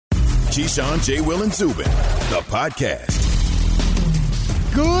Keyshawn, J. Will, and Zubin, the podcast.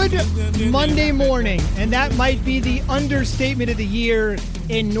 Good Monday morning, and that might be the understatement of the year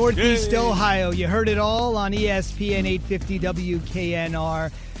in Northeast Ohio. You heard it all on ESPN 850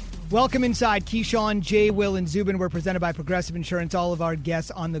 WKNR. Welcome inside. Keyshawn, J. Will, and Zubin. We're presented by Progressive Insurance. All of our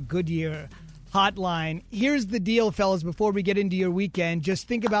guests on the Goodyear Hotline. Here's the deal, fellas, before we get into your weekend. Just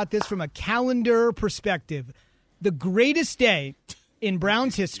think about this from a calendar perspective. The greatest day in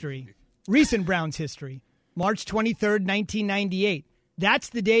Browns history, recent Browns history, March 23rd, 1998. That's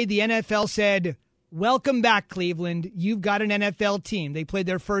the day the NFL said, welcome back, Cleveland. You've got an NFL team. They played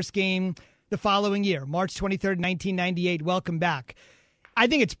their first game the following year, March 23rd, 1998. Welcome back. I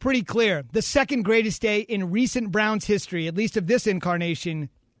think it's pretty clear. The second greatest day in recent Browns history, at least of this incarnation,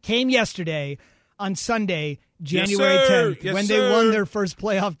 came yesterday on Sunday, January 10th, when they won their first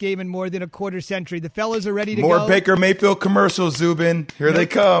playoff game in more than a quarter century. The fellas are ready to go. More Baker Mayfield commercials, Zubin. Here they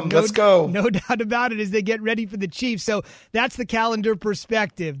come. Let's go. No doubt about it as they get ready for the Chiefs. So that's the calendar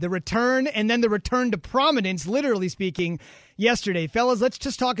perspective. The return and then the return to prominence, literally speaking, yesterday. Fellas, let's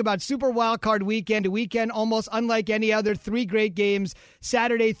just talk about Super Wildcard weekend, a weekend almost unlike any other. 3 great games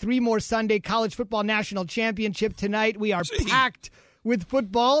Saturday, 3 more Sunday. College Football National Championship tonight. We are packed with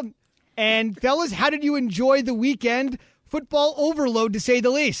football. And, fellas, how did you enjoy the weekend? Football overload, to say the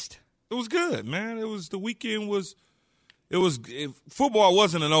least. It was good, man. Football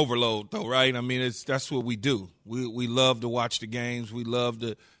wasn't an overload, though, right? I mean, that's what we do. We love to watch the games. We love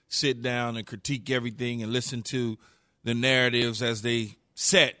to sit down and critique everything and listen to the narratives as they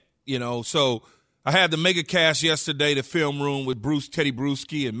set, you know. So I had the mega cast yesterday, the film room with Teddy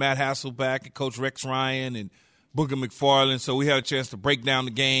Bruschi and Matt Hasselbeck and Coach Rex Ryan and Booger McFarland. So we had a chance to break down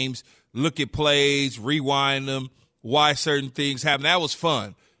the games, look at plays, rewind them, why certain things happen. That was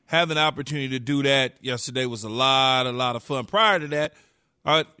fun. Having the opportunity to do that yesterday was a lot of fun. Prior to that,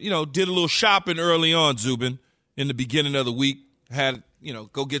 I, did a little shopping early on, Zubin, in the beginning of the week. Had,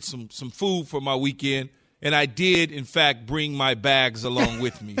 go get some food for my weekend. And I did, in fact, bring my bags along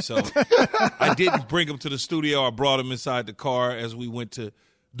with me. So I didn't bring them to the studio. I brought them inside the car as we went to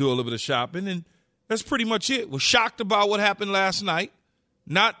do a little bit of shopping. And that's pretty much it. Was shocked about what happened last night.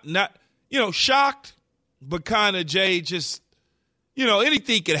 Not shocked, but kind of, Jay, just,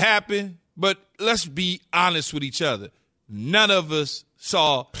 anything could happen. But let's be honest with each other. None of us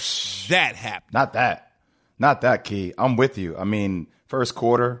saw that happen. Not that, Key. I'm with you. I mean, first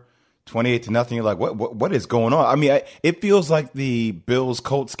quarter, 28-0. You're like, what is going on? I mean, it feels like the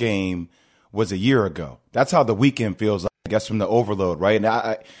Bills-Colts game was a year ago. That's how the weekend feels, I guess, from the overload, right?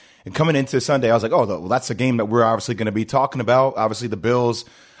 And coming into Sunday, I was like, well, that's a game that we're obviously going to be talking about. Obviously, the Bills,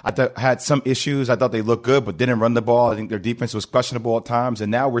 I thought, had some issues. I thought they looked good, but didn't run the ball. I think their defense was questionable at times.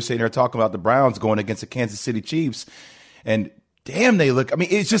 And now we're sitting here talking about the Browns going against the Kansas City Chiefs. And damn, they look – I mean,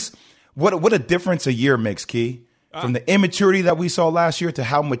 it's just what a difference a year makes, Key. From the immaturity that we saw last year to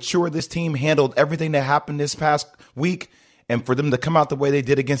how mature this team handled everything that happened this past week. And for them to come out the way they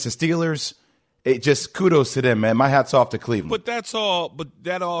did against the Steelers – it just kudos to them, man. My hat's off to Cleveland. But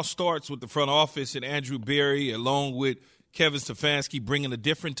that all starts with the front office and Andrew Berry, along with Kevin Stefanski, bringing a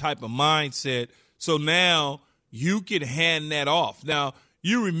different type of mindset. So now you can hand that off. Now,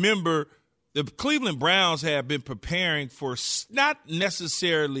 you remember the Cleveland Browns have been preparing for not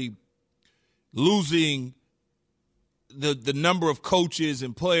necessarily losing the number of coaches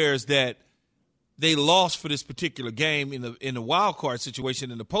and players that they lost for this particular game in the wild card situation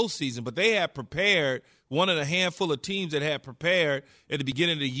in the postseason, but they had prepared, one of the handful of teams that had prepared at the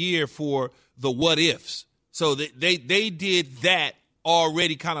beginning of the year for the what ifs. So they did that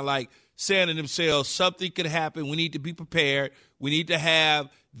already, kind of like saying to themselves, something could happen. We need to be prepared. We need to have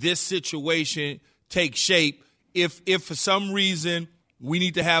this situation take shape. If for some reason we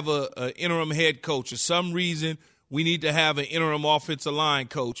need to have an interim head coach, or some reason we need to have an interim offensive line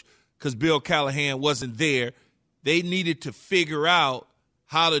coach, because Bill Callahan wasn't there, they needed to figure out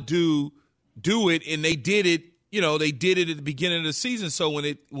how to do it, and they did it. They did it at the beginning of the season. So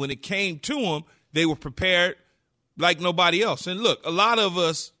when it came to them, they were prepared like nobody else. And look, a lot of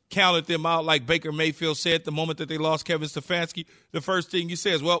us counted them out, like Baker Mayfield said the moment that they lost Kevin Stefanski. The first thing you say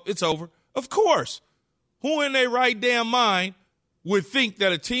is, "Well, it's over." Of course, who in their right damn mind would think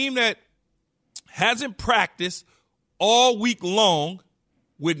that a team that hasn't practiced all week long,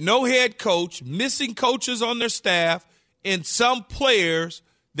 with no head coach, missing coaches on their staff, and some players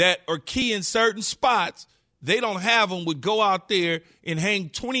that are key in certain spots, they don't have them, would go out there and hang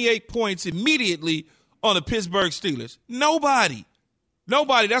 28 points immediately on the Pittsburgh Steelers? Nobody.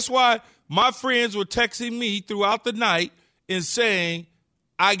 That's why my friends were texting me throughout the night and saying,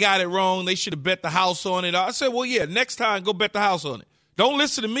 I got it wrong. They should have bet the house on it. I said, well, yeah, next time go bet the house on it. Don't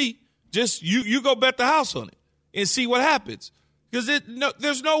listen to me. Just you go bet the house on it and see what happens. Because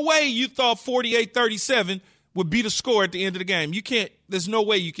there's no way you thought 48-37 would be the score at the end of the game. You can't. There's no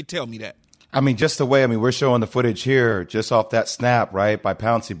way you could tell me that. I mean, just the way, we're showing the footage here just off that snap, right? By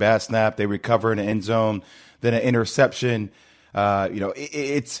Pouncey, bad snap. They recover in the end zone, then an interception.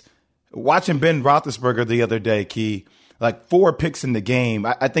 It's watching Ben Roethlisberger the other day, Key, like 4 picks in the game.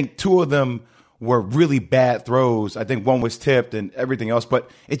 I think 2 of them were really bad throws. I think one was tipped and everything else.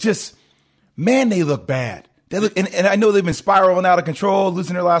 But it just, man, they look bad. They look, and I know they've been spiraling out of control,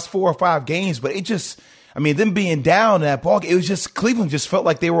 losing their last 4 or 5 games, but it just, them being down in that ball game, it was just, Cleveland just felt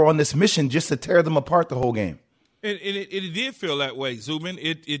like they were on this mission just to tear them apart the whole game. And it did feel that way, Zubin.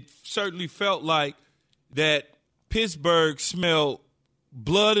 It certainly felt like that Pittsburgh smelled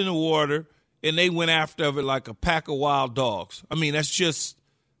blood in the water, and they went after it like a pack of wild dogs. That's just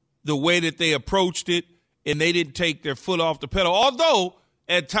the way that they approached it, and they didn't take their foot off the pedal. Although,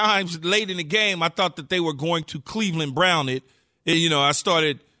 at times late in the game, I thought that they were going to Cleveland Brown it. And, I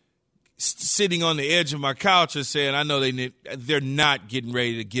started sitting on the edge of my couch and saying, I know they're not getting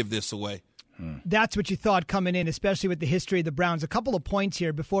ready to give this away. That's what you thought coming in, especially with the history of the Browns. A couple of points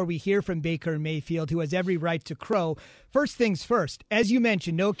here before we hear from Baker Mayfield, who has every right to crow. First things first, as you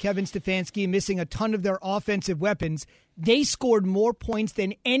mentioned, no Kevin Stefanski, missing a ton of their offensive weapons. They scored more points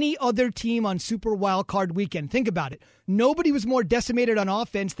than any other team on Super Wildcard weekend. Think about it. Nobody was more decimated on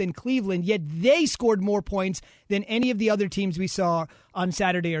offense than Cleveland, yet they scored more points than any of the other teams we saw on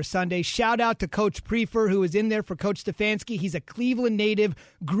Saturday or Sunday. Shout out to Coach Prefer, who was in there for Coach Stefanski. He's a Cleveland native,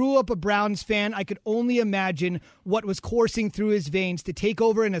 grew up a Browns fan. I could only imagine what was coursing through his veins to take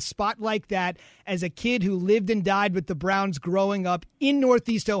over in a spot like that as a kid who lived and died with the Browns growing up in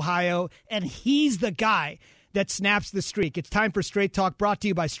Northeast Ohio, and he's the guy that snaps the streak. It's time for Straight Talk, brought to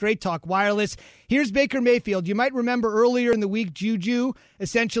you by Straight Talk Wireless. Here's Baker Mayfield. You might remember earlier in the week, Juju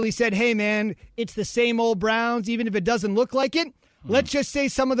essentially said, hey, man, it's the same old Browns, even if it doesn't look like it. Let's just say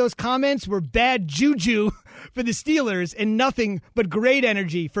some of those comments were bad juju for the Steelers and nothing but great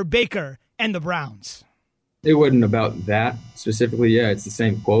energy for Baker and the Browns. It wasn't about that specifically. Yeah, it's the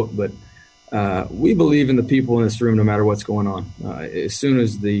same quote, but we believe in the people in this room no matter what's going on. As soon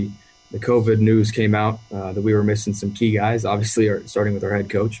as the COVID news came out that we were missing some key guys, obviously starting with our head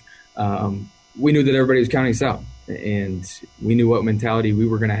coach, we knew that everybody was counting us out, and we knew what mentality we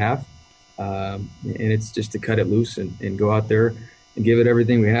were going to have. And it's just to cut it loose and go out there and give it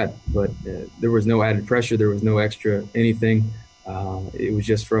everything we had. But there was no added pressure. There was no extra anything. It was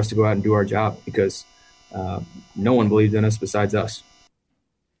just for us to go out and do our job because no one believed in us besides us.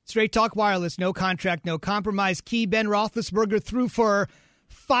 Straight Talk Wireless, no contract, no compromise. Key Ben Roethlisberger threw for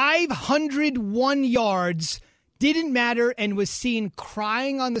 501 yards, didn't matter, and was seen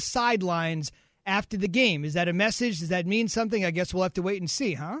crying on the sidelines after the game. Is that a message? Does that mean something? I guess we'll have to wait and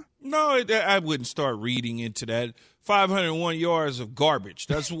see, huh? No, I wouldn't start reading into that. 501 yards of garbage.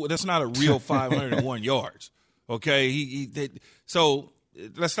 That's not a real 501 yards. Okay, so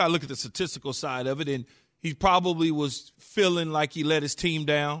let's not look at the statistical side of it. And he probably was feeling like he let his team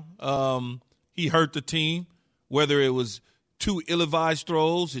down. He hurt the team, whether it was 2 ill-advised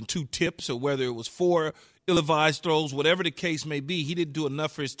throws and 2 tips, or whether it was 4 ill-advised throws, whatever the case may be, he didn't do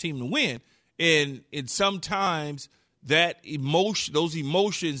enough for his team to win. And sometimes that those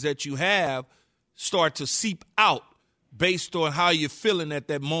emotions that you have start to seep out based on how you're feeling at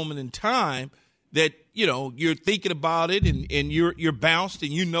that moment in time, that, you're thinking about it and you're bounced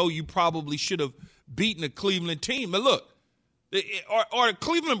and you probably should have beaten a Cleveland team. But look, are the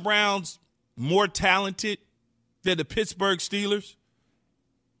Cleveland Browns more talented than the Pittsburgh Steelers?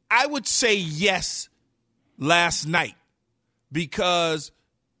 I would say yes last night, because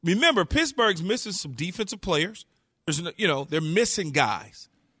remember, Pittsburgh's missing some defensive players. They're missing guys.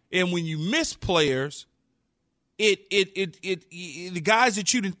 And when you miss players, the guys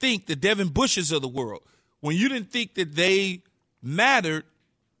that you didn't think, the Devin Bushes of the world, when you didn't think that they mattered,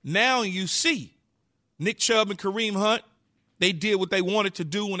 now you see. Nick Chubb and Kareem Hunt, they did what they wanted to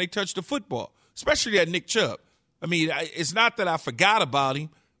do when they touched the football, especially that Nick Chubb. It's not that I forgot about him,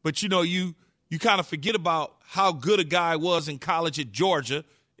 but, you kind of forget about how good a guy was in college at Georgia.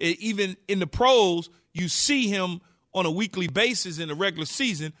 Even in the pros, you see him on a weekly basis in the regular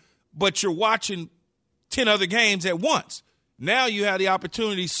season, but you're watching 10 other games at once. Now you have the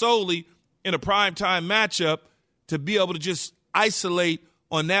opportunity solely in a primetime matchup to be able to just isolate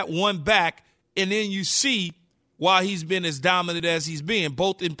on that one back, and then you see why he's been as dominant as he's been,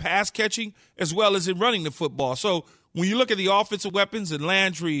 both in pass catching as well as in running the football. So when you look at the offensive weapons and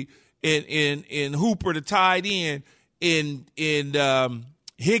Landry and Hooper, the tight end, and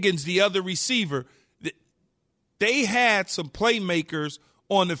Higgins, the other receiver, they had some playmakers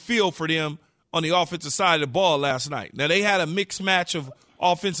on the field for them on the offensive side of the ball last night. Now, they had a mixed match of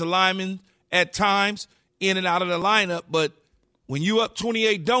offensive linemen at times in and out of the lineup, but when you up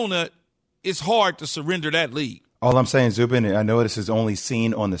 28 donut, it's hard to surrender that lead. All I'm saying, Zubin, I know this is only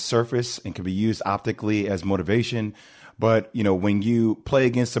seen on the surface and can be used optically as motivation, but, when you play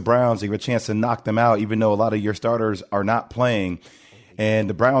against the Browns, you have a chance to knock them out, even though a lot of your starters are not playing. And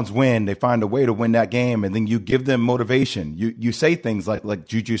the Browns win. They find a way to win that game, and then you give them motivation. You say things like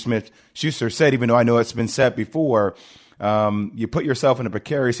Juju Smith-Schuster said, even though I know it's been said before, you put yourself in a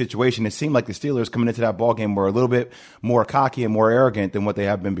precarious situation. It seemed like the Steelers coming into that ballgame were a little bit more cocky and more arrogant than what they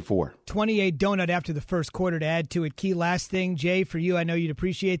have been before. 28 donut after the first quarter to add to it. Key last thing, Jay, for you, I know you'd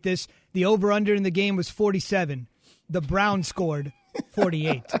appreciate this. The over-under in the game was 47. The Browns scored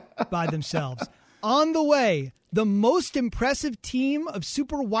 48 by themselves. On the way, the most impressive team of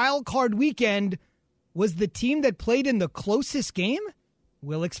Super Wildcard weekend was the team that played in the closest game?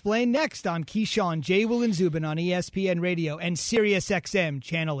 We'll explain next on Keyshawn, J. Will, and Zubin on ESPN Radio and Sirius XM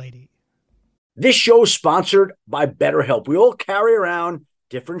Channel 80. This show is sponsored by BetterHelp. We all carry around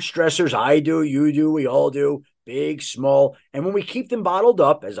different stressors. I do, you do, we all do, big, small. And when we keep them bottled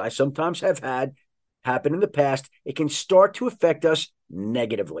up, as I sometimes have had happen in the past, it can start to affect us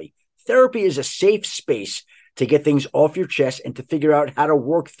negatively. Therapy is a safe space to get things off your chest and to figure out how to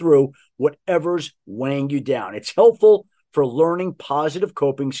work through whatever's weighing you down. It's helpful for learning positive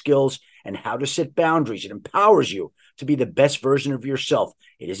coping skills and how to set boundaries. It empowers you to be the best version of yourself.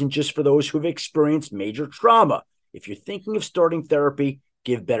 It isn't just for those who have experienced major trauma. If you're thinking of starting therapy,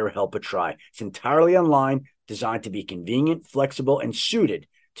 give BetterHelp a try. It's entirely online, designed to be convenient, flexible, and suited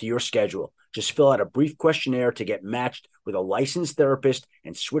to your schedule. Just fill out a brief questionnaire to get matched with a licensed therapist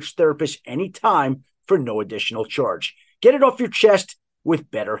and switch therapists anytime for no additional charge. Get it off your chest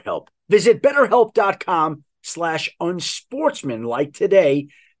with BetterHelp. Visit BetterHelp.com/unsportsmanlike today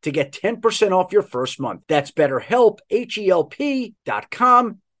to get 10% off your first month. That's BetterHelp,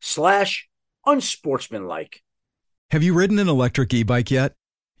 HELP.com/unsportsmanlike. Have you ridden an electric e-bike yet?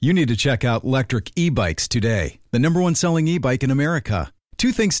 You need to check out Electric E-Bikes today, the #1 selling e-bike in America.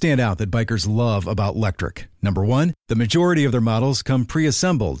 Two things stand out that bikers love about Electric. Number one, the majority of their models come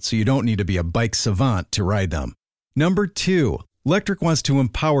pre-assembled, so you don't need to be a bike savant to ride them. Number two, Electric wants to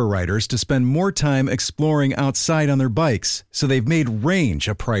empower riders to spend more time exploring outside on their bikes, so they've made range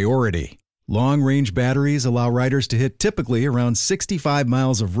a priority. Long-range batteries allow riders to hit typically around 65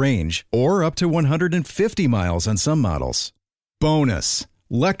 miles of range, or up to 150 miles on some models. Bonus,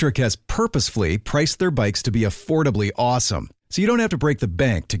 Electric has purposefully priced their bikes to be affordably awesome, so you don't have to break the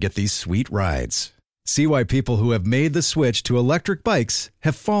bank to get these sweet rides. See why people who have made the switch to electric bikes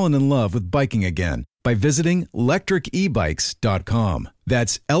have fallen in love with biking again by visiting electricebikes.com.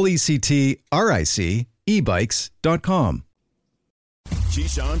 That's LECTRIC ebikes.com.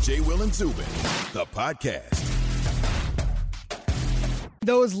 Keyshawn, J. Will, and Zubin, the podcast.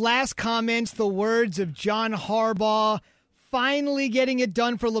 Those last comments, the words of John Harbaugh, finally getting it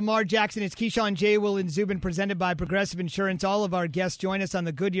done for Lamar Jackson. It's Keyshawn, J. Will, and Zubin, presented by Progressive Insurance. All of our guests join us on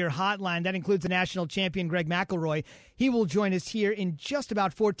the Goodyear Hotline. That includes the national champion, Greg McElroy. He will join us here in just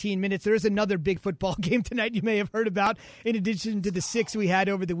about 14 minutes. There is another big football game tonight you may have heard about, in addition to the 6 we had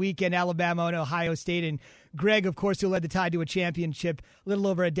over the weekend, Alabama and Ohio State. And Greg, of course, who led the Tide to a championship a little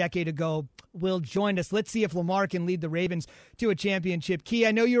over a decade ago, will join us. Let's see if Lamar can lead the Ravens to a championship. Key,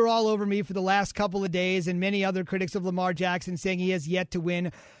 I know you're all over me for the last couple of days, and many other critics of Lamar Jackson saying he has yet to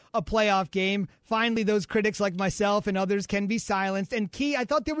win a playoff game. Finally, those critics like myself and others can be silenced. And Key, I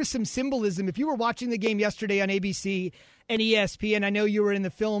thought there was some symbolism. If you were watching the game yesterday on ABC and ESPN, I know you were in the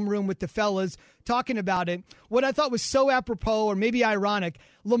film room with the fellas talking about it. What I thought was so apropos, or maybe ironic,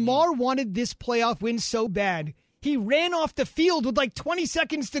 Lamar wanted this playoff win so bad, he ran off the field with like 20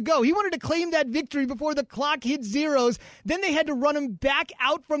 seconds to go. He wanted to claim that victory before the clock hit zeros. Then they had to run him back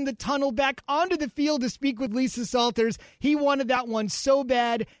out from the tunnel, back onto the field to speak with Lisa Salters. He wanted that one so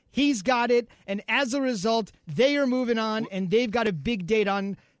bad. He's got it. And as a result, they are moving on, and they've got a big date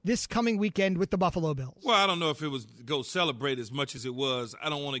on this coming weekend with the Buffalo Bills. Well, I don't know if it was to go celebrate as much as it was. I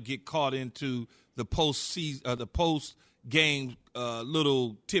don't want to get caught into the post-game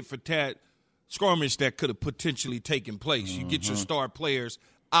little tit-for-tat skirmish that could have potentially taken place. You get your star players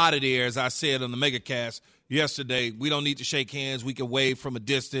out of there, as I said on the MegaCast yesterday. We don't need to shake hands. We can wave from a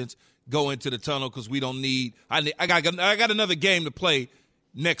distance, go into the tunnel because we don't need – I got another game to play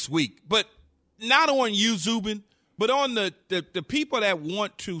next week. But not on you, Zubin, but on the people that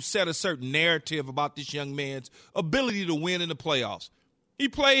want to set a certain narrative about this young man's ability to win in the playoffs. He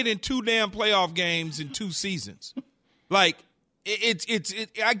played in 2 damn playoff games in 2 seasons. Like,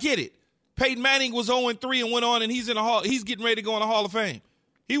 I get it. Peyton Manning was 0-3 and went on, and he's getting ready to go in the Hall of Fame.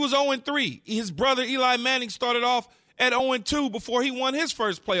 He was 0-3. His brother Eli Manning started off at 0-2 before he won his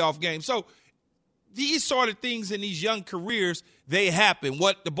first playoff game. So these sort of things in these young careers, they happen.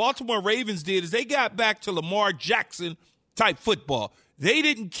 What the Baltimore Ravens did is they got back to Lamar Jackson type football. They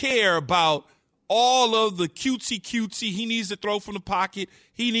didn't care about all of the cutesy. He needs to throw from the pocket.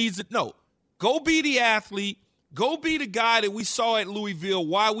 He needs it. No, go be the athlete. Go be the guy that we saw at Louisville,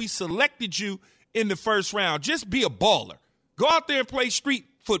 why we selected you in the first round. Just be a baller. Go out there and play street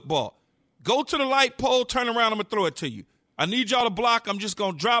football. Go to the light pole, turn around, I'm going to throw it to you. I need y'all to block. I'm just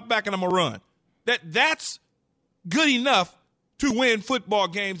going to drop back and I'm going to run. That's good enough to win football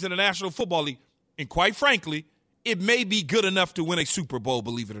games in the National Football League. And quite frankly, it may be good enough to win a Super Bowl,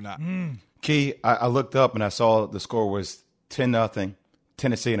 believe it or not. Key, I looked up and I saw the score was 10-0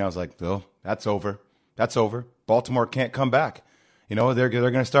 Tennessee, and I was like, oh, that's over. That's over. Baltimore can't come back. You know, they're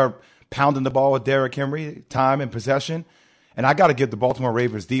going to start pounding the ball with Derrick Henry, time and possession. And I got to give the Baltimore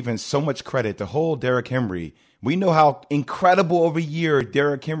Ravens defense so much credit. The whole Derrick Henry, we know how incredible of a year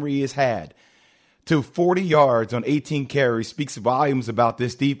Derrick Henry has had. To 40 yards on 18 carries speaks volumes about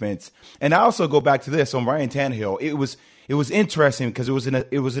this defense. And I also go back to this on Ryan Tannehill. It was interesting because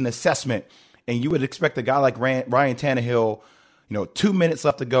it was an assessment, and you would expect a guy like Ryan Tannehill, 2 minutes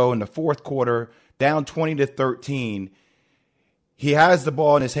left to go in the fourth quarter, down 20-13. He has the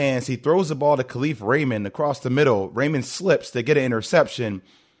ball in his hands. He throws the ball to Khalif Raymond across the middle. Raymond slips to get an interception,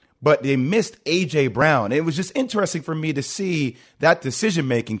 but they missed A.J. Brown. It was just interesting for me to see that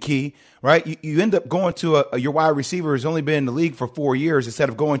decision-making, Key, right? You end up going to your wide receiver who's only been in the league for 4 years instead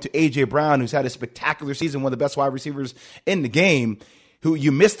of going to A.J. Brown, who's had a spectacular season, one of the best wide receivers in the game, who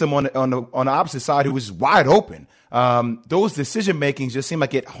you missed him on the opposite side, who was wide open. Those decision-makings just seem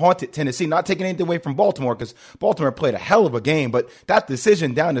like it haunted Tennessee, not taking anything away from Baltimore because Baltimore played a hell of a game, but that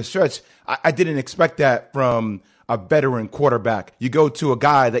decision down the stretch, I didn't expect that from a veteran quarterback. You go to a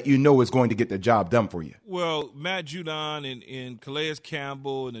guy that you know is going to get the job done for you. Well, Matt Judon and Calais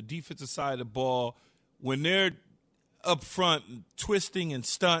Campbell and the defensive side of the ball, when they're up front twisting and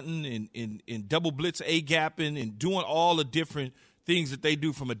stunting and double blitz A-gapping and doing all the different things that they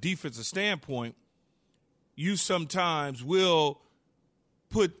do from a defensive standpoint, you sometimes will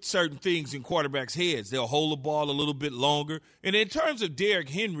put certain things in quarterbacks' heads. They'll hold the ball a little bit longer. And in terms of Derrick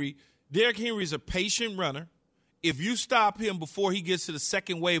Henry is a patient runner. If you stop him before he gets to the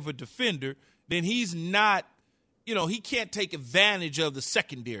second wave of defender, then he's not, he can't take advantage of the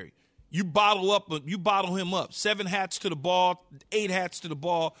secondary. You bottle him up. 7 hats to the ball, 8 hats to the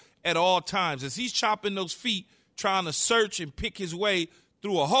ball at all times. As he's chopping those feet, trying to search and pick his way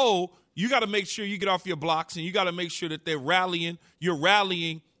through a hole, you got to make sure you get off your blocks and you got to make sure that you're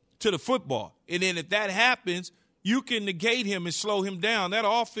rallying to the football. And then if that happens, you can negate him and slow him down. That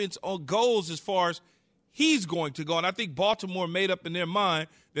offense goes as far as he's going to go. And I think Baltimore made up in their mind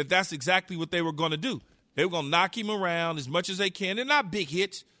that that's exactly what they were going to do. They were going to knock him around as much as they can. They're not big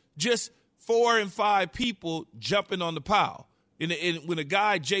hits, just 4 and 5 people jumping on the pile. And when a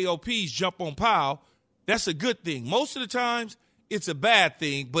guy JOPs jump on pile, that's a good thing. Most of the times, it's a bad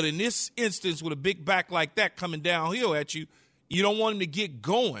thing. But in this instance, with a big back like that coming downhill at you, you don't want him to get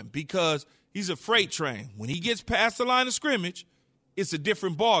going because he's a freight train. When he gets past the line of scrimmage, it's a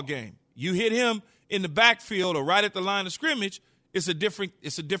different ball game. You hit him in the backfield or right at the line of scrimmage, it's a different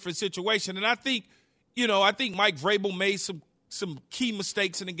situation. And I think Mike Vrabel made some key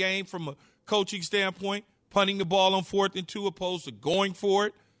mistakes in the game from a coaching standpoint, punting the ball on 4th and 2 opposed to going for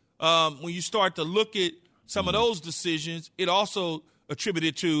it. When you start to look at some of those decisions, it also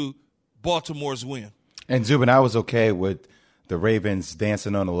attributed to Baltimore's win. And Zubin, I was okay with the Ravens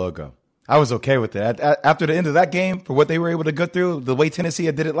dancing on the logo. I was okay with that. After the end of that game, for what they were able to go through, the way Tennessee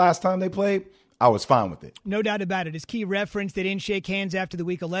did it last time they played, I was fine with it. No doubt about it. As Key referenced, they didn't shake hands after the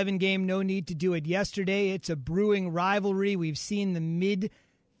Week 11 game. No need to do it yesterday. It's a brewing rivalry. We've seen the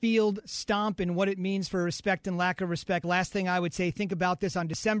midfield stomp and what it means for respect and lack of respect. Last thing I would say, think about this on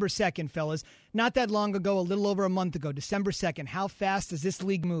December 2nd, fellas. Not that long ago, a little over a month ago, December 2nd. How fast does this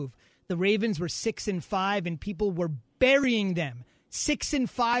league move? The Ravens were 6-5, and people were burying them.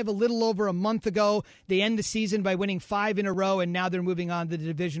 6-5 a little over a month ago. They end the season by winning 5 in a row, and now they're moving on to the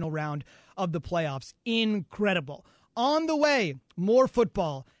divisional round of the playoffs. Incredible. On the way, more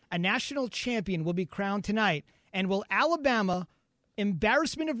football. A national champion will be crowned tonight. And will Alabama,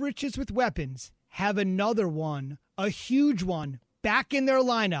 embarrassment of riches with weapons, have another one, a huge one, back in their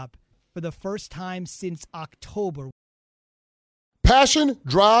lineup for the first time since October? Passion,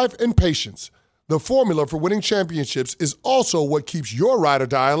 drive, and patience. The formula for winning championships is also what keeps your ride or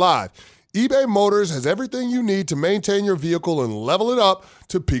die alive. eBay Motors has everything you need to maintain your vehicle and level it up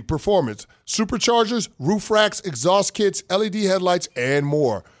to peak performance. Superchargers, roof racks, exhaust kits, LED headlights, and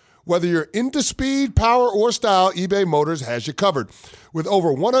more. Whether you're into speed, power, or style, eBay Motors has you covered. With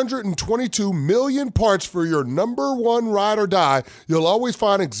over 122 million parts for your number one ride or die, you'll always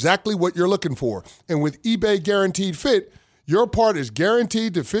find exactly what you're looking for. And with eBay Guaranteed Fit, your part is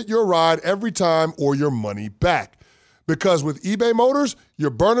guaranteed to fit your ride every time or your money back. Because with eBay Motors, you're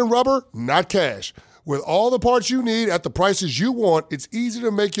burning rubber, not cash. With all the parts you need at the prices you want, it's easy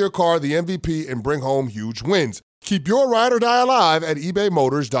to make your car the MVP and bring home huge wins. Keep your ride or die alive at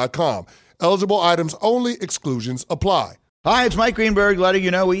ebaymotors.com. Eligible items only. Exclusions apply. Hi, it's Mike Greenberg letting you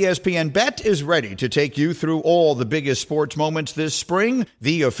know ESPN Bet is ready to take you through all the biggest sports moments this spring.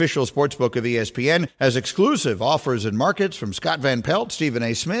 The official sportsbook of ESPN has exclusive offers and markets from Scott Van Pelt, Stephen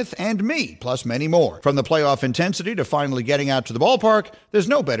A. Smith, and me, plus many more. From the playoff intensity to finally getting out to the ballpark, there's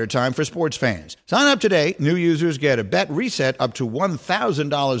no better time for sports fans. Sign up today. New users get a bet reset up to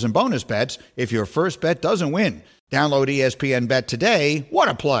 $1,000 in bonus bets if your first bet doesn't win. Download ESPN Bet today. What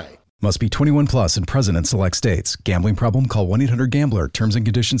a play. Must be 21 plus and present in select states. Gambling problem? Call 1-800-GAMBLER. Terms and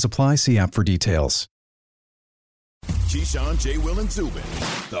conditions apply. See app for details. Keyshawn, J. Will, and Zubin,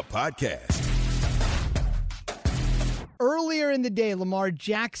 the podcast. Earlier in the day, Lamar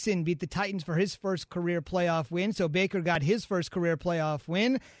Jackson beat the Titans for his first career playoff win. So Baker got his first career playoff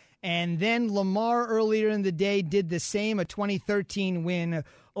win. And then Lamar earlier in the day did the same, a 2013 win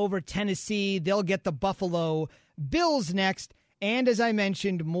over Tennessee. They'll get the Buffalo Bills next. And as I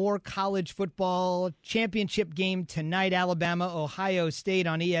mentioned, more college football championship game tonight, Alabama, Ohio State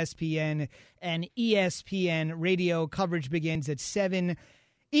on ESPN, and ESPN radio coverage begins at 7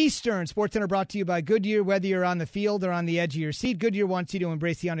 Eastern. SportsCenter brought to you by Goodyear. Whether you're on the field or on the edge of your seat, Goodyear wants you to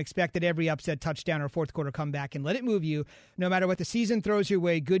embrace the unexpected. Every upset, touchdown, or fourth quarter comeback, and let it move you. No matter what the season throws your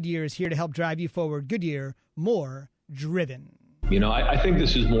way, Goodyear is here to help drive you forward. Goodyear, more driven. You know, I think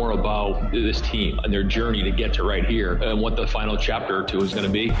this is more about this team and their journey to get to right here and what the final chapter or two is going to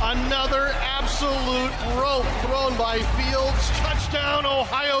be. Another absolute rope thrown by Fields. Touchdown,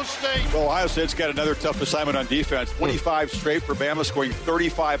 Ohio State. Well, Ohio State's got another tough assignment on defense. 25 straight for Bama, scoring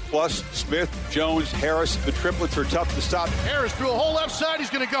 35-plus. Smith, Jones, Harris, the triplets are tough to stop. Harris threw a whole left side. He's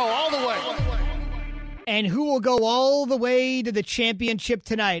going to go all the way. And who will go all the way to the championship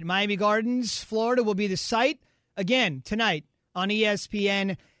tonight? Miami Gardens, Florida will be the site. Again, tonight on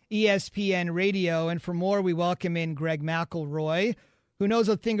ESPN, ESPN Radio. And for more, we welcome in Greg McElroy, who knows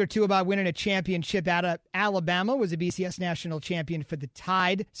a thing or two about winning a championship out of Alabama, was a BCS national champion for the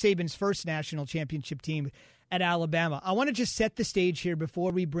Tide, Saban's first national championship team at Alabama. I want to just set the stage here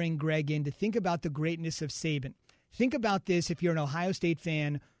before we bring Greg in to think about the greatness of Saban. Think about this if you're an Ohio State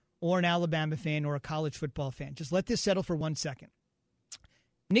fan or an Alabama fan or a college football fan. Just let this settle for 1 second.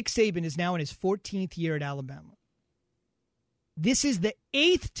 Nick Saban is now in his 14th year at Alabama. This is the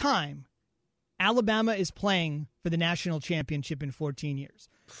 8th time Alabama is playing for the national championship in 14 years.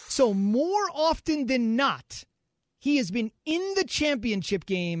 So more often than not, he has been in the championship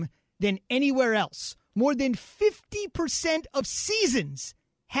game than anywhere else. More than 50% of seasons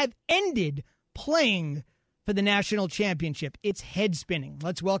have ended playing for the national championship. It's head spinning.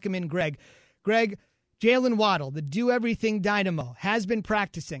 Let's welcome in Greg. Greg, Jalen Waddle, the do-everything dynamo, has been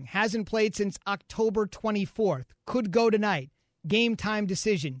practicing, hasn't played since October 24th, could go tonight. Game time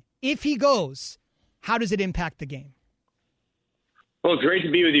decision. If he goes, how does it impact the game? Well, great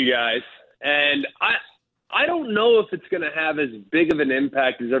to be with you guys. And I don't know if it's going to have as big of an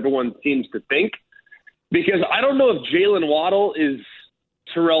impact as everyone seems to think, because I don't know if Jalen Waddle is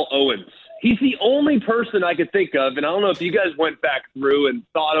Terrell Owens. He's the only person I could think of, and I don't know if you guys went back through and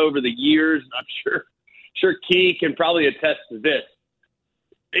thought over the years. I'm sure Key can probably attest to this.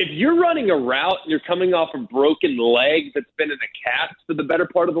 If you're running a route and you're coming off a broken leg that's been in a cast for the better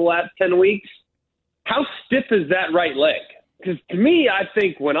part of the last 10 weeks, how stiff is that right leg? Because to me, I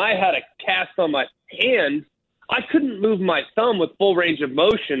think when I had a cast on my hand, I couldn't move my thumb with full range of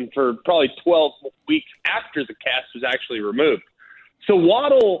motion for probably 12 weeks after the cast was actually removed. So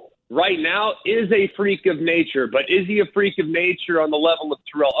Waddle right now is a freak of nature, but is he a freak of nature on the level of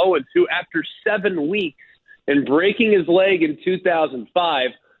Terrell Owens, who after 7 weeks and breaking his leg in 2005,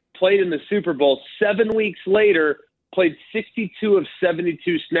 played in the Super Bowl, 7 weeks later, played 62 of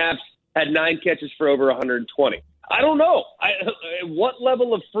 72 snaps, had 9 catches for over 120. I don't know. What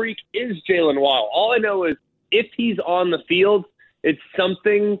level of freak is Jalen Waddle? All I know is if he's on the field, it's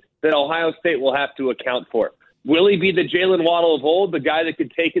something that Ohio State will have to account for. Will he be the Jalen Waddle of old, the guy that can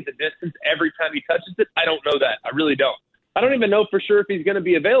take it the distance every time he touches it? I don't know that. I really don't. I don't even know for sure if he's going to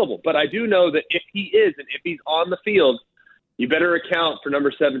be available, but I do know that if he is and if he's on the field, you better account for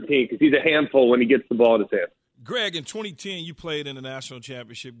number 17 because he's a handful when he gets the ball in his hand. Greg, in 2010, you played in the national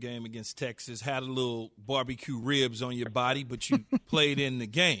championship game against Texas, had a little barbecue ribs on your body, but you played in the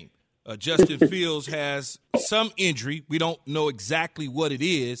game. Justin Fields has some injury. We don't know exactly what it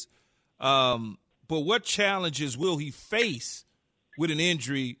is. But what challenges will he face with an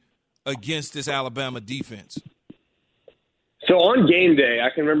injury against this Alabama defense? So on game day,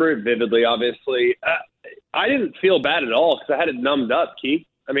 I can remember it vividly, obviously. I didn't feel bad at all because I had it numbed up, Keith.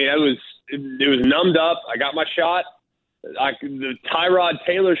 I mean, it was numbed up. I got my shot. The Tyrod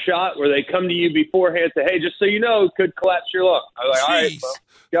Taylor shot where they come to you beforehand and say, hey, just so you know, it could collapse your lung. I was like, all right, well,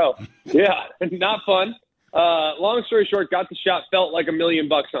 go. Yeah, not fun. Long story short, got the shot, felt like $1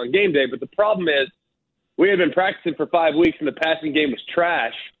 million on game day. But the problem is we had been practicing for 5 weeks, and the passing game was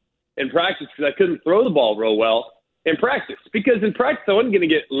trash in practice because I couldn't throw the ball real well in practice. Because in practice, I wasn't going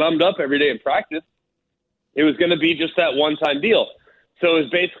to get lumped up every day in practice. It was going to be just that one-time deal. So it was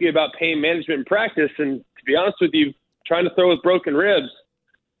basically about pain management in practice. And to be honest with you, trying to throw with broken ribs,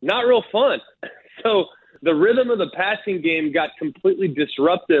 not real fun. So the rhythm of the passing game got completely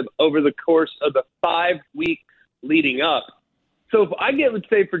disruptive over the course of the 5 weeks leading up. So if I would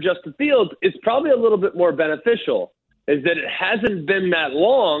say for Justin Fields, it's probably a little bit more beneficial is that it hasn't been that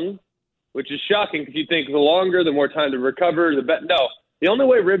long, which is shocking because you think the longer, the more time to recover, the better. No, the only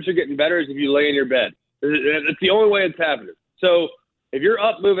way ribs are getting better is if you lay in your bed. It's the only way it's happening. So if you're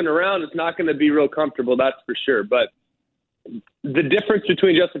up moving around, it's not going to be real comfortable, that's for sure. But the difference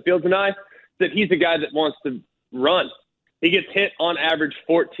between Justin Fields and I is that he's a guy that wants to run. He gets hit on average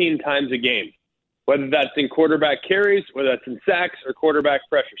 14 times a game, whether that's in quarterback carries, whether that's in sacks or quarterback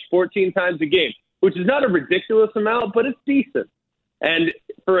pressures, 14 times a game, which is not a ridiculous amount, but it's decent. And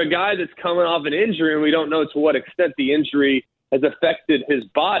for a guy that's coming off an injury, and we don't know to what extent the injury has affected his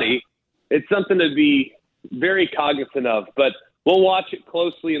body, it's something to be very cognizant of. But we'll watch it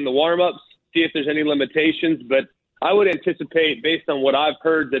closely in the warm-ups, see if there's any limitations. But I would anticipate, based on what I've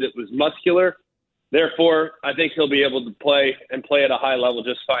heard, that it was muscular. Therefore, I think he'll be able to play and play at a high level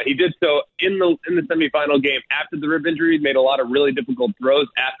just fine. He did so in the semifinal game after the rib injury. He made a lot of really difficult throws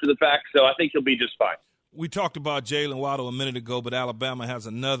after the fact, so I think he'll be just fine. We talked about Jalen Waddle a minute ago, but Alabama has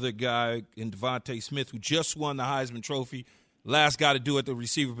another guy in Devontae Smith who just won the Heisman Trophy. Last guy to do at the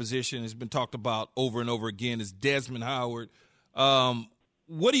receiver position has been talked about over and over again is Desmond Howard.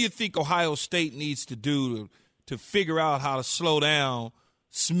 What do you think Ohio State needs to do to figure out how to slow down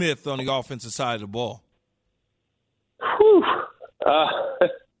Smith on the offensive side of the ball? Whew.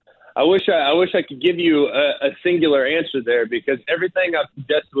 I wish I could give you a singular answer there because everything I've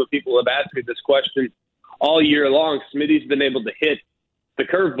suggested when people have asked me this question all year long, Smitty's been able to hit the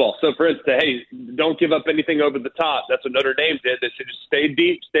curveball. So, for instance, hey, don't give up anything over the top. That's what Notre Dame did. They said just stay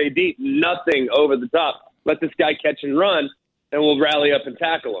deep, nothing over the top. Let this guy catch and run, and we'll rally up and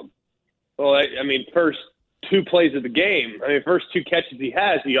tackle him. Well, I mean, first 2 plays of the game, first 2 catches he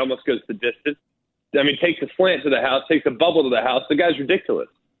has, he almost goes the distance. Takes a slant to the house, takes a bubble to the house. The guy's ridiculous.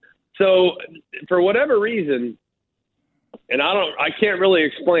 So, for whatever reason, and I can't really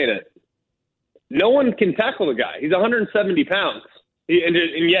explain it, no one can tackle the guy. He's 170 pounds.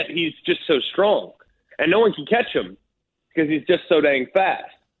 And yet he's just so strong. And no one can catch him because he's just so dang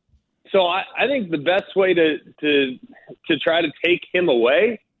fast. So I think the best way to try to take him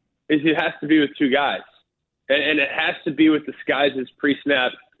away is it has to be with 2 guys. And it has to be with disguises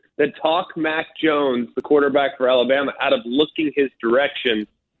pre-snap that talk Mac Jones, the quarterback for Alabama, out of looking his direction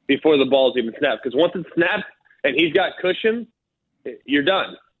before the ball's even snapped. Because once it's snapped and he's got cushion, you're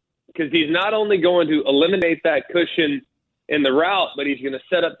done. Because he's not only going to eliminate that cushion in the route, but he's going to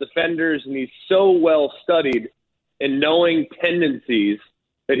set up defenders, and he's so well studied in knowing tendencies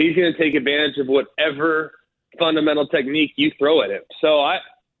that he's going to take advantage of whatever fundamental technique you throw at him. So I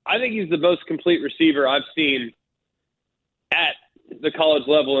think he's the most complete receiver I've seen at the college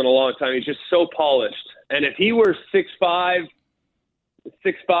level in a long time. He's just so polished. And if he were 6'5",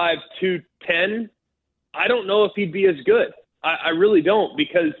 210, I don't know if he'd be as good. I really don't,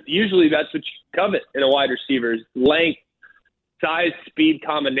 because usually that's what you covet in a wide receiver is length, size, speed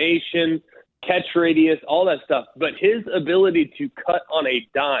combination, catch radius, all that stuff. But his ability to cut on a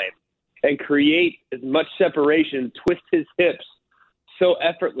dime and create as much separation, twist his hips so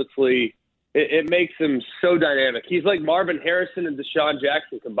effortlessly, it makes him so dynamic. He's like Marvin Harrison and Deshaun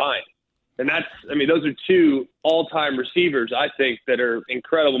Jackson combined. And those are 2 all-time receivers, I think, that are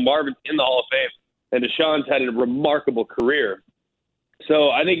incredible. Marvin's in the Hall of Fame, and Deshaun's had a remarkable career.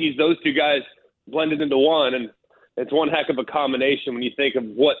 So I think he's those 2 guys blended into one, and it's one heck of a combination when you think of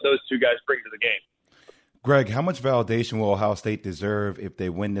what those 2 guys bring to the game. Greg, how much validation will Ohio State deserve if they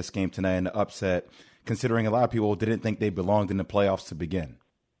win this game tonight in the upset, considering a lot of people didn't think they belonged in the playoffs to begin?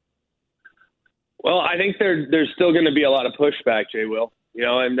 Well, I think there's still going to be a lot of pushback, Jay Will.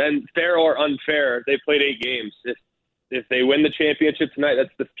 And then fair or unfair, they played 8 games. If they win the championship tonight,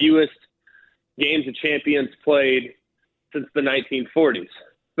 that's the fewest games the champions played since the 1940s.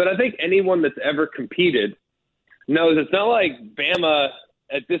 But I think anyone that's ever competed knows it's not like Bama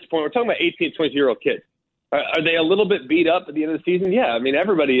at this point. We're talking about 18, 20-year-old kids. Are they a little bit beat up at the end of the season? Yeah, I mean,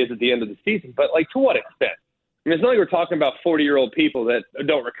 everybody is at the end of the season. But, to what extent? I mean, it's not like we're talking about 40-year-old people that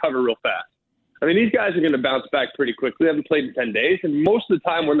don't recover real fast. I mean, these guys are going to bounce back pretty quickly. They haven't played in 10 days. And most of the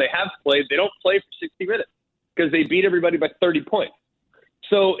time when they have played, they don't play for 60 minutes because they beat everybody by 30 points.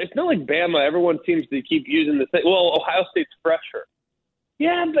 So it's not like Bama. Everyone seems to keep using the thing. Well, Ohio State's fresher.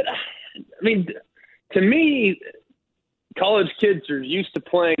 Yeah, but, I mean, to me, college kids are used to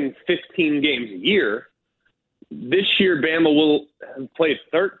playing 15 games a year. This year, Bama will have played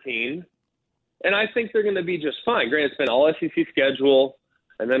 13. And I think they're going to be just fine. Granted, it's been all SEC schedule.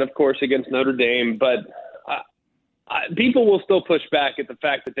 And then, of course, against Notre Dame. But people will still push back at the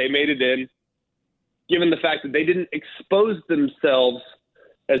fact that they made it in, given the fact that they didn't expose themselves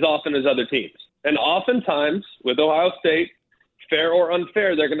as often as other teams. And oftentimes, with Ohio State, fair or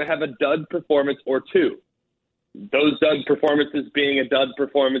unfair, they're going to have a dud performance or two. Those dud performances being a dud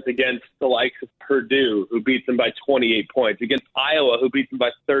performance against the likes of Purdue, who beat them by 28 points, against Iowa, who beat them by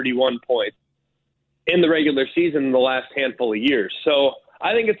 31 points in the regular season in the last handful of years. So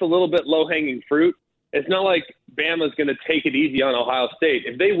I think it's a little bit low-hanging fruit. It's not like Bama's going to take it easy on Ohio State.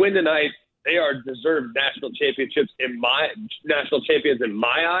 If they win tonight, they are deserved national champions in my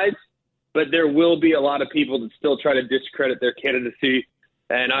eyes. But there will be a lot of people that still try to discredit their candidacy,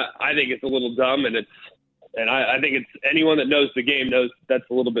 and I think it's a little dumb. I think it's anyone that knows the game knows that's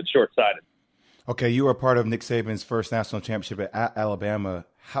a little bit short-sighted. Okay, you were part of Nick Saban's first national championship at Alabama.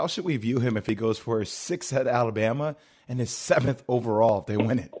 How should we view him if he goes for his 6th at Alabama and his 7th overall if they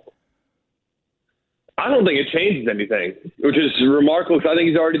win it? I don't think it changes anything, which is remarkable because I think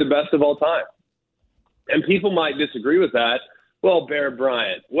he's already the best of all time. And people might disagree with that. Well, Bear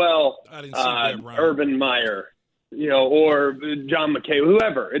Bryant. Well, Urban Meyer, or John McKay,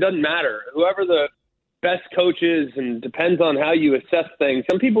 whoever. It doesn't matter. Whoever the best coach is, and depends on how you assess things.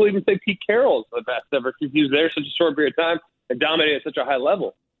 Some people even say Pete Carroll's the best ever because he was there such a short period of time and dominated at such a high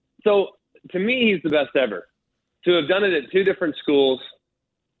level. So to me, he's the best ever. To have done it at 2 different schools,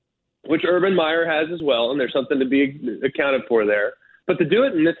 which Urban Meyer has as well, and there's something to be accounted for there. But to do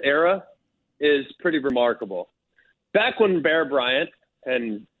it in this era is pretty remarkable. Back when Bear Bryant,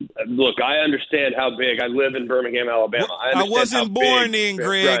 and look, I understand how big. I live in Birmingham, Alabama. I wasn't born then,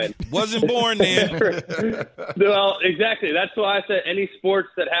 Greg. Wasn't born then. Well, exactly. That's why I said any sports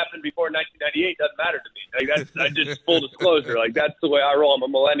that happened before 1998 doesn't matter to me. I just full disclosure. That's the way I roll. I'm a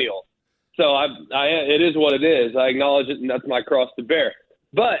millennial. So it is what it is. I acknowledge it, and that's my cross to bear.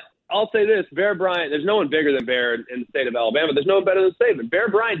 But I'll say this, Bear Bryant, there's no one bigger than Bear in the state of Alabama. There's no one better than Saban. Bear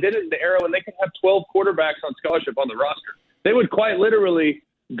Bryant did it in the era when they could have 12 quarterbacks on scholarship on the roster. They would quite literally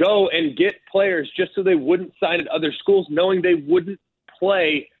go and get players just so they wouldn't sign at other schools, knowing they wouldn't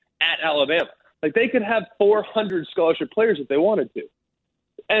play at Alabama. They could have 400 scholarship players if they wanted to.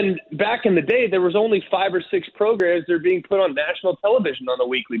 And back in the day, there was only 5 or 6 programs that are being put on national television on a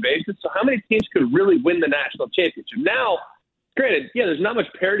weekly basis. So how many teams could really win the national championship? Now, granted, there's not much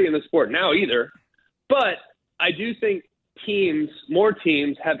parity in the sport now either. But I do think more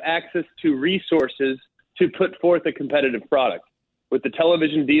teams have access to resources to put forth a competitive product with the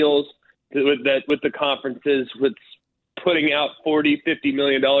television deals, with the conferences, with putting out $40, $50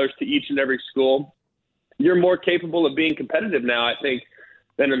 million to each and every school. You're more capable of being competitive now, I think,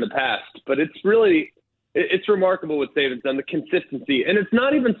 than in the past. But it's remarkable what Saban's done, the consistency. And it's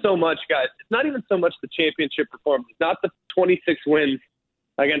not even so much, guys, it's not even so much the championship performance. It's not the 26 wins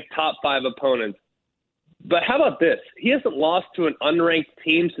against top 5 opponents. But how about this? He hasn't lost to an unranked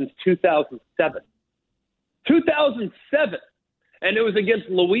team since 2007. 2007. And it was against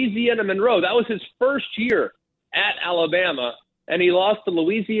Louisiana Monroe. That was his first year at Alabama, and he lost to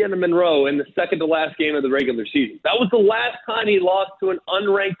Louisiana Monroe in the second to last game of the regular season. That was the last time he lost to an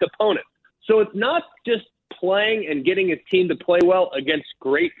unranked opponent. So it's not just playing and getting his team to play well against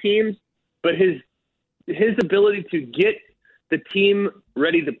great teams, but his ability to get the team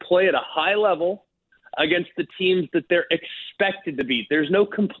ready to play at a high level against the teams that they're expected to beat. There's no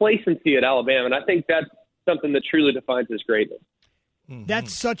complacency at Alabama, and I think that's something that truly defines his greatness.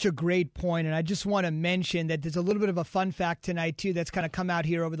 That's such a great point, and I just want to mention that there's a little bit of a fun fact tonight, too, that's kind of come out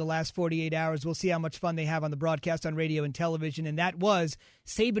here over the last 48 hours. We'll see how much fun they have on the broadcast on radio and television, and that was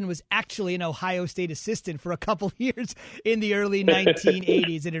Saban was actually an Ohio State assistant for a couple years in the early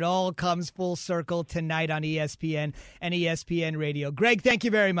 1980s, and it all comes full circle tonight on ESPN and ESPN Radio. Greg, thank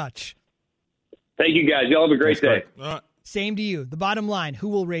you very much. Thank you, guys. Y'all have a great day. Same to you. The bottom line, who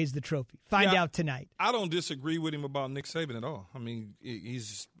will raise the trophy? Find out tonight. I don't disagree with him about Nick Saban at all. I mean,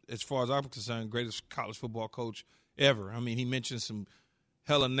 he's, as far as I'm concerned, greatest college football coach ever. I mean, he mentioned some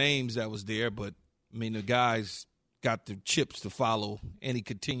hella names that was there, but, I mean, the guy's got the chips to follow, and he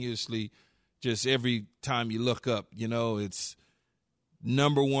continuously, just every time you look up, it's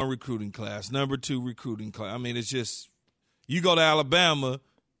number 1 recruiting class, number 2 recruiting class. I mean, it's just, you go to Alabama –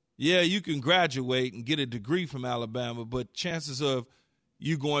 yeah, you can graduate and get a degree from Alabama, but chances of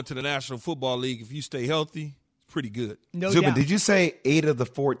you going to the National Football League, if you stay healthy, it's pretty good. Zubin, did you say 8 of the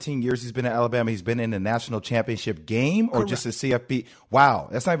 14 years he's been at Alabama, he's been in the national championship game or just the CFP? Wow,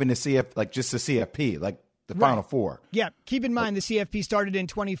 that's not even the just the CFP, like the Final Four. Yeah, keep in mind the CFP started in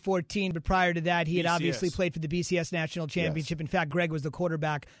 2014, but prior to that, he had obviously played for the BCS National Championship. Yes. In fact, Greg was the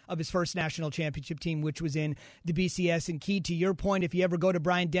quarterback of his first national championship team, which was in the BCS. And key to your point, if you ever go to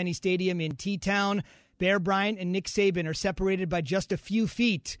Bryant-Denny Stadium in T-Town, Bear Bryant and Nick Saban are separated by just a few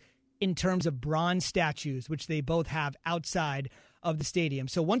feet in terms of bronze statues, which they both have outside of the stadium.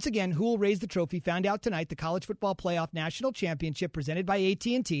 So once again, who will raise the trophy? Found out tonight, the College Football Playoff National Championship presented by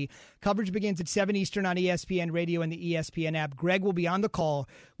AT&T. Coverage begins at 7 Eastern on ESPN Radio and the ESPN app. Greg will be on the call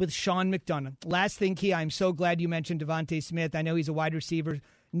with Sean McDonough. Last thing, Key, I'm so glad you mentioned Devontae Smith. I know he's a wide receiver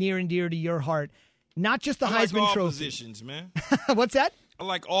near and dear to your heart. Not just the Heisman Trophy. Positions, man. What's that? I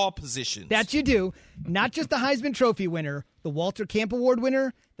like all positions. That you do. Not just the Heisman Trophy winner, the Walter Camp Award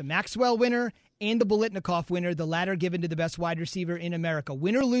winner, the Maxwell winner, and the Biletnikoff winner, the latter given to the best wide receiver in America.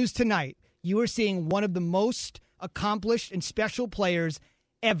 Win or lose tonight, you are seeing one of the most accomplished and special players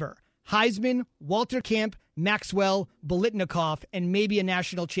ever. Heisman, Walter Camp, Maxwell, Biletnikoff, and maybe a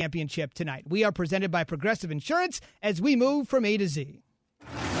national championship tonight. We are presented by Progressive Insurance as we move from A to Z.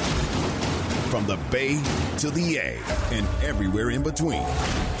 From the Bay to the A and everywhere in between.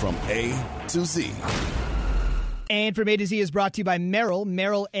 From A to Z. And From A to Z is brought to you by Merrill.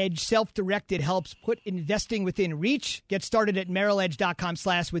 Merrill Edge self-directed helps put investing within reach. Get started at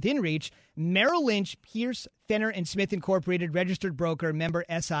merrilledge.com/withinreach. Merrill Lynch, Pierce, Fenner, and Smith Incorporated, registered broker, member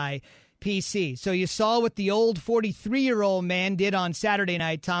SIPC. So you saw what the old 43-year-old man did on Saturday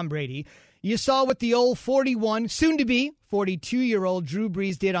night, Tom Brady. You saw what the old 41, soon-to-be 42-year-old Drew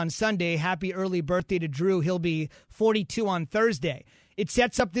Brees did on Sunday. Happy early birthday to Drew. He'll be 42 on Thursday. It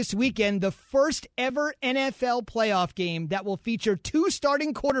sets up this weekend the first ever NFL playoff game that will feature 2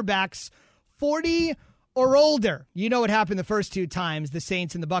 starting quarterbacks 40 or older. You know what happened the first 2 times the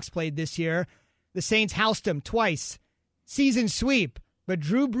Saints and the Bucs played this year. The Saints housed them twice. Season sweep. But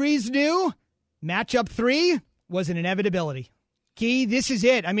Drew Brees knew matchup 3 was an inevitability. Key, this is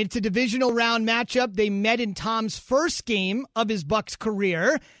it. I mean, it's a divisional round matchup. They met in Tom's first game of his Bucs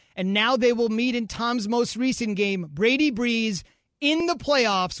career, and now they will meet in Tom's most recent game, Brady Brees, in the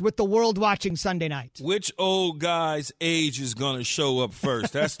playoffs with the world watching Sunday night. Which old guy's age is going to show up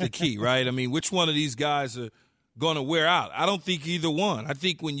first? That's the key, right? I mean, which one of these guys are going to wear out? I don't think either one. I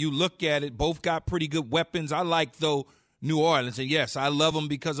think when you look at it, both got pretty good weapons. I like, though, New Orleans. And, yes, I love them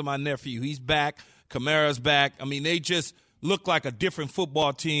because of my nephew. He's back. Kamara's back. I mean, they just look like a different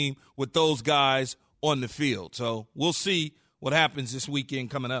football team with those guys on the field. So we'll see what happens this weekend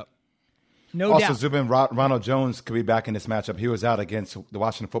coming up. No doubt. Also, Zubin, Ronald Jones could be back in this matchup. He was out against the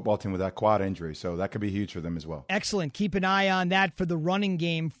Washington football team with that quad injury, so that could be huge for them as well. Excellent. Keep an eye on that for the running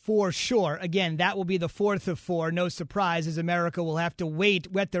game for sure. Again, that will be the 4th of 4. No surprise, as America will have to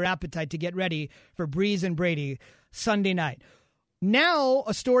whet their appetite to get ready for Brees and Brady Sunday night. Now,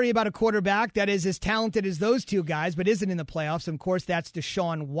 a story about a quarterback that is as talented as those 2 guys, but isn't in the playoffs. Of course, that's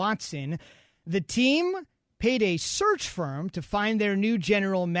Deshaun Watson. The team paid a search firm to find their new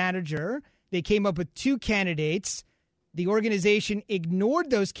general manager. They came up with 2 candidates. The organization ignored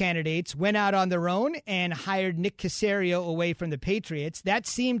those candidates, went out on their own, and hired Nick Caserio away from the Patriots. That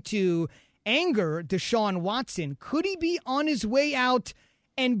seemed to anger Deshaun Watson. Could he be on his way out?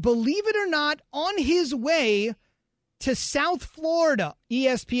 And believe it or not, on his way to South Florida.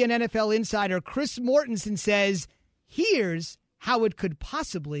 ESPN NFL insider Chris Mortensen says, here's how it could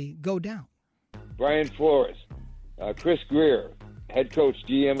possibly go down. Brian Flores, Chris Greer, head coach,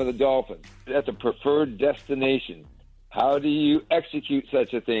 GM of the Dolphins. That's a preferred destination. How do you execute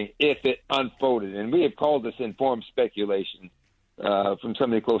such a thing if it unfolded? And we have called this informed speculation from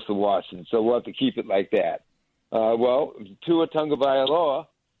somebody close to Washington, so we'll have to keep it like that. Well, Tua Tagovailoa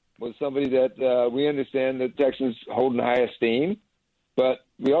was somebody that we understand the Texans hold in high esteem, but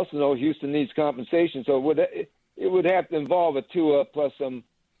we also know Houston needs compensation, so it would have to involve a Tua plus some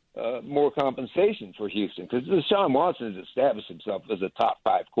more compensation for Houston, because Deshaun Watson has established himself as a top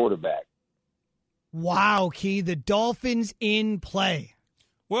 5 quarterback. Wow, Key, the Dolphins in play.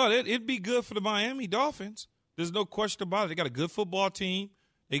 Well, it'd be good for the Miami Dolphins. There's no question about it. They got a good football team.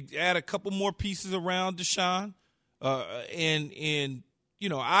 They add a couple more pieces around Deshaun. And you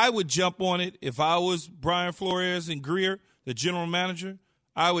know, I would jump on it if I was Brian Flores and Greer, the general manager.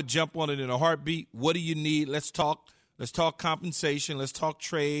 I would jump on it in a heartbeat. What do you need? Let's talk compensation. Let's talk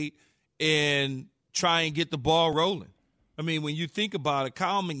trade and try and get the ball rolling. I mean, when you think about it,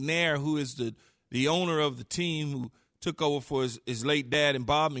 Kyle McNair, who is the owner of the team who took over for his late dad and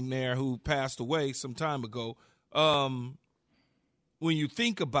Bob McNair, who passed away some time ago, when you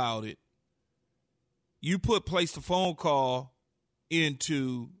think about it, you place the phone call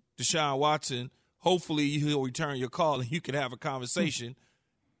into Deshaun Watson. Hopefully he'll return your call and you can have a conversation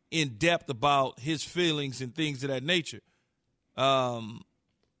in depth about his feelings and things of that nature.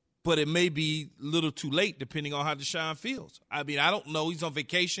 But it may be a little too late depending on how Deshaun feels. I mean, I don't know. He's on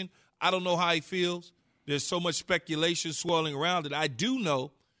vacation. I don't know how he feels. There's so much speculation swirling around it. I do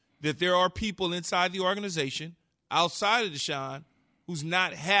know that there are people inside the organization, outside of Deshaun, who's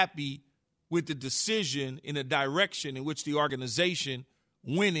not happy with the decision in the direction in which the organization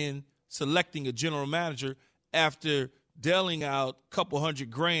went in selecting a general manager after dealing out a couple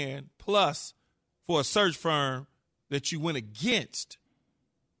 $100,000 plus for a search firm that you went against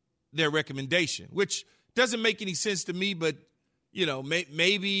their recommendation, which doesn't make any sense to me. But, you know,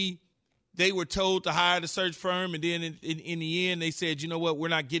 maybe they were told to hire the search firm, and then in the end they said, you know what, we're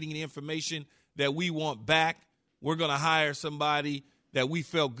not getting the information that we want back. We're going to hire somebody that we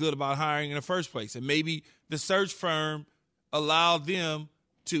felt good about hiring in the first place. And maybe the search firm allowed them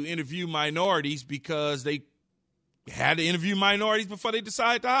to interview minorities because they had to interview minorities before they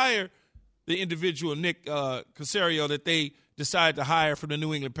decided to hire the individual, Nick Caserio, that they decided to hire from the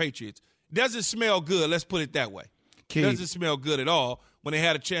New England Patriots. Doesn't smell good, let's put it that way. Keith. Doesn't smell good at all when they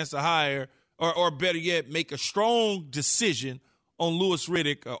had a chance to hire, or better yet, make a strong decision on Louis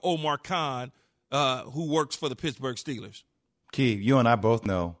Riddick or Omar Khan, who works for the Pittsburgh Steelers. Key, you and I both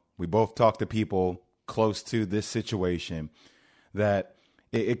know, we both talk to people close to this situation, that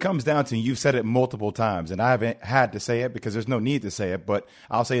it comes down to, you've said it multiple times, and I haven't had to say it because there's no need to say it, but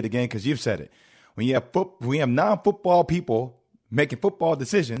I'll say it again because you've said it. When you have non-football people making football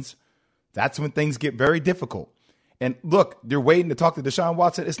decisions, that's when things get very difficult. And look, you're waiting to talk to Deshaun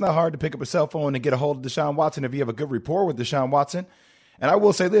Watson. It's not hard to pick up a cell phone and get a hold of Deshaun Watson if you have a good rapport with Deshaun Watson. And I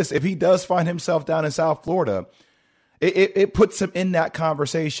will say this, if he does find himself down in South Florida, it puts him in that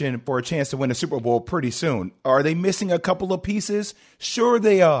conversation for a chance to win a Super Bowl pretty soon. Are they missing a couple of pieces? Sure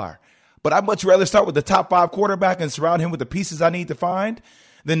they are. But I'd much rather start with the top 5 quarterback and surround him with the pieces I need to find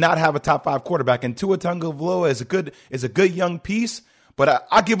than not have a top 5 quarterback. And Tua Tagovailoa is a good young piece, but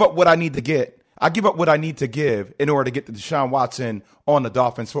I give up what I need to get. I give up what I need to give in order to get the Deshaun Watson on the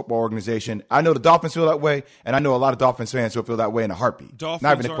Dolphins football organization. I know the Dolphins feel that way, and I know a lot of Dolphins fans will feel that way in a heartbeat. Not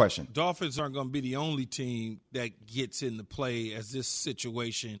even a question. Dolphins aren't going to be the only team that gets into play as this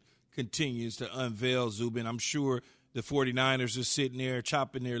situation continues to unveil, Zubin. I'm sure the 49ers are sitting there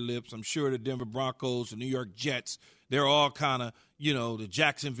chopping their lips. I'm sure the Denver Broncos, the New York Jets, they're all kind of, the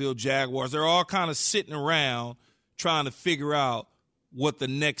Jacksonville Jaguars, they're all kind of sitting around trying to figure out what the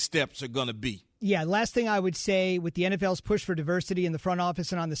next steps are going to be. Yeah, last thing I would say, with the NFL's push for diversity in the front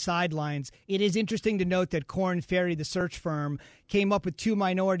office and on the sidelines, it is interesting to note that Korn Ferry, the search firm, came up with 2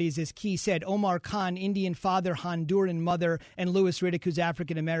 minorities, as Key said, Omar Khan, Indian father, Honduran mother, and Louis Riddick, who's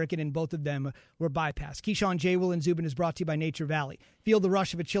African-American, and both of them were bypassed. Keyshawn, J. Will, and Zubin is brought to you by Nature Valley. Feel the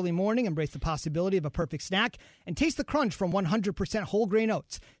rush of a chilly morning, embrace the possibility of a perfect snack, and taste the crunch from 100% whole grain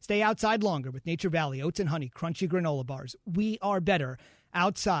oats. Stay outside longer with Nature Valley Oats and Honey Crunchy Granola Bars. We are better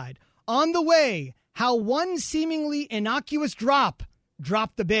outside. On the way, how one seemingly innocuous drop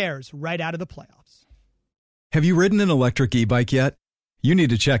dropped the Bears right out of the playoffs. Have you ridden an electric e-bike yet? You need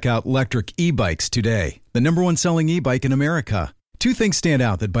to check out Electric E-Bikes today, the #1 selling e-bike in America. 2 things stand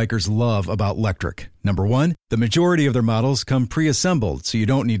out that bikers love about Electric. Number 1, the majority of their models come pre-assembled, so you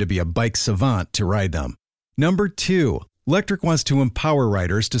don't need to be a bike savant to ride them. Number 2, Electric wants to empower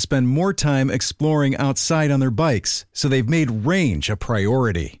riders to spend more time exploring outside on their bikes, so they've made range a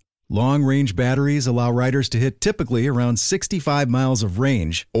priority. Long-range batteries allow riders to hit typically around 65 miles of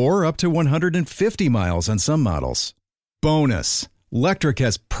range or up to 150 miles on some models. Bonus, Electric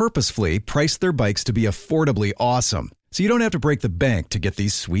has purposefully priced their bikes to be affordably awesome, so you don't have to break the bank to get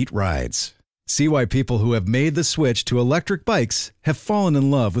these sweet rides. See why people who have made the switch to electric bikes have fallen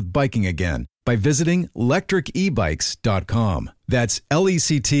in love with biking again by visiting lectricebikes.com. That's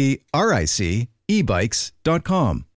LECTRIC ebikes.com.